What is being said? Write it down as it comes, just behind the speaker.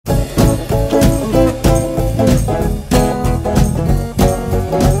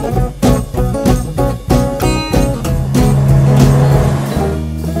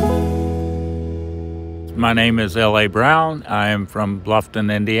My name is L.A. Brown. I am from Bluffton,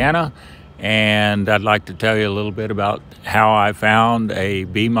 Indiana, and I'd like to tell you a little bit about how I found a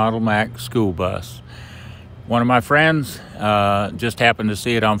B model Mack school bus. One of my friends just happened to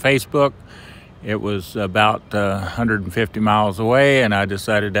see it on Facebook. It was about 150 miles away, and I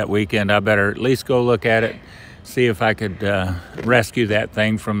decided that weekend I better at least go look at it, see if I could rescue that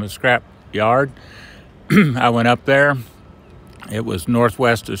thing from the scrap yard. I went up there. It was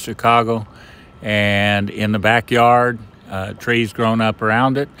northwest of Chicago, and in the backyard, trees grown up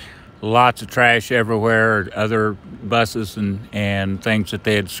around it, lots of trash everywhere, other buses and things that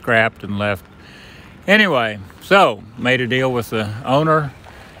they had scrapped and left. Anyway, so made a deal with the owner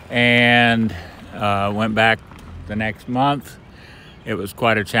and went back the next month. It was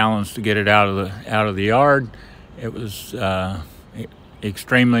quite a challenge to get it out of the yard. It was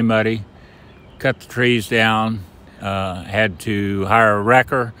extremely muddy. Cut the trees down. Had to hire a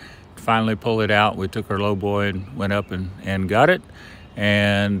wrecker to finally pull it out. We took our lowboy and went up and got it.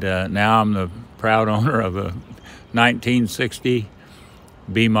 And now I'm the proud owner of a 1960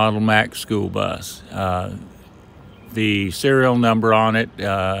 B model Mack school bus. The serial number on it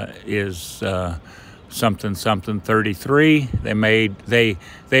is something 33.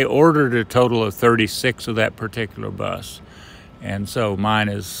 They ordered a total of 36 of that particular bus, and so mine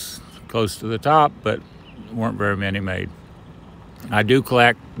is close to the top, but weren't very many made. I do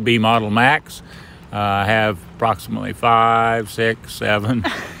collect B model Macks. I have approximately 5, 6, 7.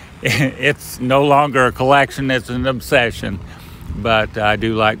 It's no longer a collection, it's an obsession, but I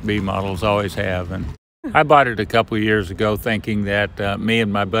do like B models, always have. And I bought it a couple of years ago thinking that me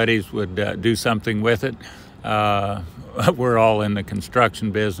and my buddies would do something with it. We're all in the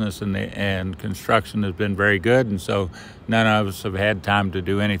construction business, and construction has been very good, and so none of us have had time to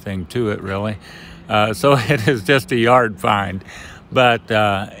do anything to it, really. So it is just a yard find. But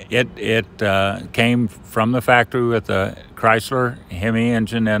it came from the factory with a Chrysler Hemi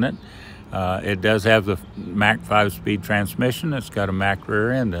engine in it. It does have the Mack 5-speed transmission. It's got a Mack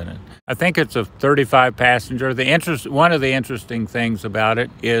rear end in it. I think it's a 35 passenger. One of the interesting things about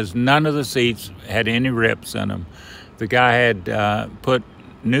it is none of the seats had any rips in them. The guy had put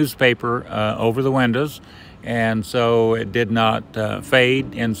newspaper over the windows, and so it did not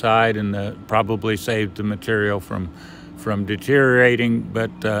fade inside, and probably saved the material from deteriorating.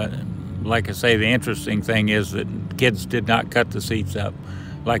 But like I say, the interesting thing is that kids did not cut the seats up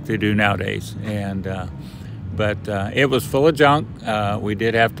like they do nowadays. And but it was full of junk. We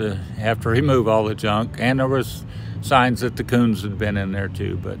did have to remove all the junk, and there was signs that the coons had been in there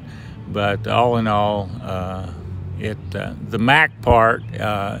too. But all in all, the Mack part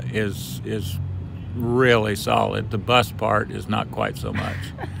is really solid. The bus part is not quite so much.